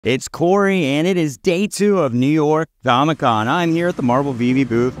It's Corey, and it is day 2 of New York Comic-Con. I'm here at the Marvel VeVe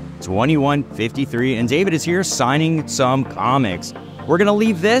Booth 2153, and David is here signing some comics. We're going to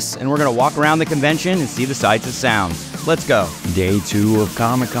leave this, and we're going to walk around the convention and see the sights and sounds. Let's go. Day 2 of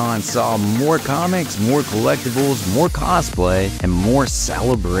Comic-Con saw more comics, more collectibles, more cosplay, and more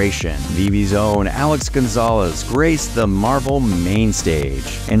celebration. VeVe's own Alex Gonzalez graced the Marvel main stage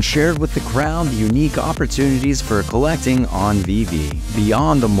and shared with the crowd the unique opportunities for collecting on VeVe.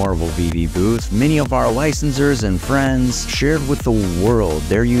 Beyond the Marvel VeVe booth, many of our licensors and friends shared with the world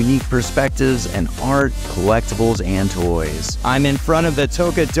their unique perspectives and art, collectibles, and toys. I'm in front of the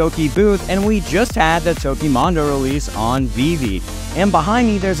tokidoki booth, and we just had the Tokimondo release on VeVe. And behind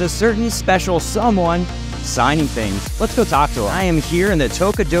me, there's a certain special someone signing things. Let's go talk to her. I am here in the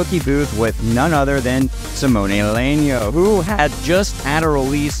tokidoki booth with none other than Simone Legno, who had just had a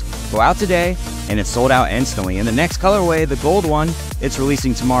release go out today, and it sold out instantly. In the next colorway, the gold one, it's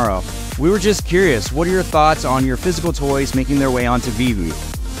releasing tomorrow. We were just curious, what are your thoughts on your physical toys making their way onto VeVe?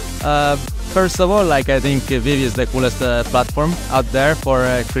 First of all, I think VeVe is the coolest platform out there for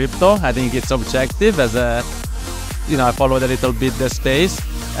crypto. I think it's objective as I followed a little bit the space.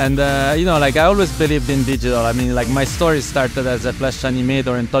 And, I always believed in digital. My story started as a Flash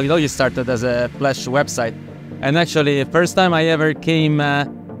animator, and tokidoki started as a Flash website. And actually, first time I ever came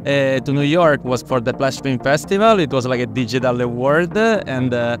to New York was for the Flash Film Festival. It was like a digital award,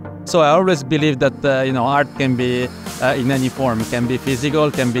 and so I always believed that art can be in any form. It can be physical,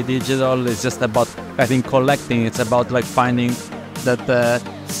 can be digital. It's just about, I think, collecting. It's about finding that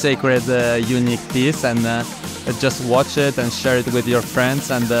sacred, unique piece and just watch it and share it with your friends.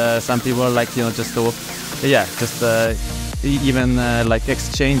 And some people even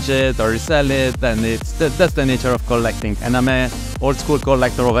exchange it or resell it, and that's the nature of collecting. And I'm a old school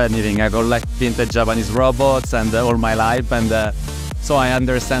collector of anything. I collect vintage Japanese robots and all my life, and so I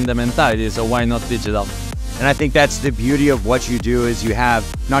understand the mentality, so why not digital? And I think that's the beauty of what you do, is you have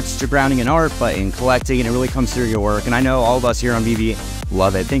not just a grounding in art, but in collecting, and it really comes through your work. And I know all of us here on VeVe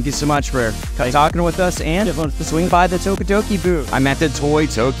love it. Thank you so much for talking with us, and swing by the tokidoki booth. I'm at the Toy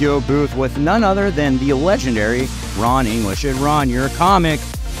Tokyo booth with none other than the legendary Ron English. And Ron, your comic,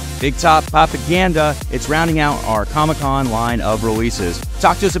 Big Top Propaganda, it's rounding out our Comic-Con line of releases.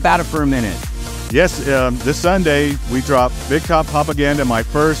 Talk to us about it for a minute. Yes, this Sunday we dropped Big Top Propaganda, my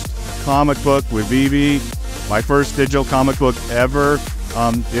first comic book with VeVe, my first digital comic book ever.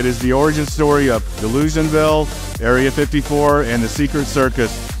 It is the origin story of Delusionville, Area 54, and the Secret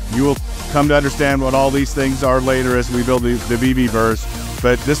Circus. You will come to understand what all these things are later as we build the VeVe-verse,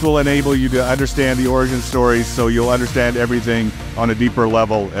 but this will enable you to understand the origin stories, so you'll understand everything on a deeper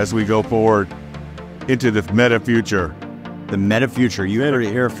level as we go forward into the meta future. The meta future, you heard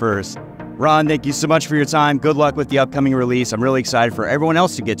it here first. Ron, thank you so much for your time. Good luck with the upcoming release. I'm really excited for everyone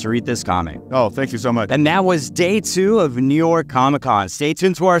else to get to read this comic. Oh, thank you so much. And that was day 2 of New York Comic-Con. Stay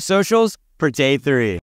tuned to our socials for day 3.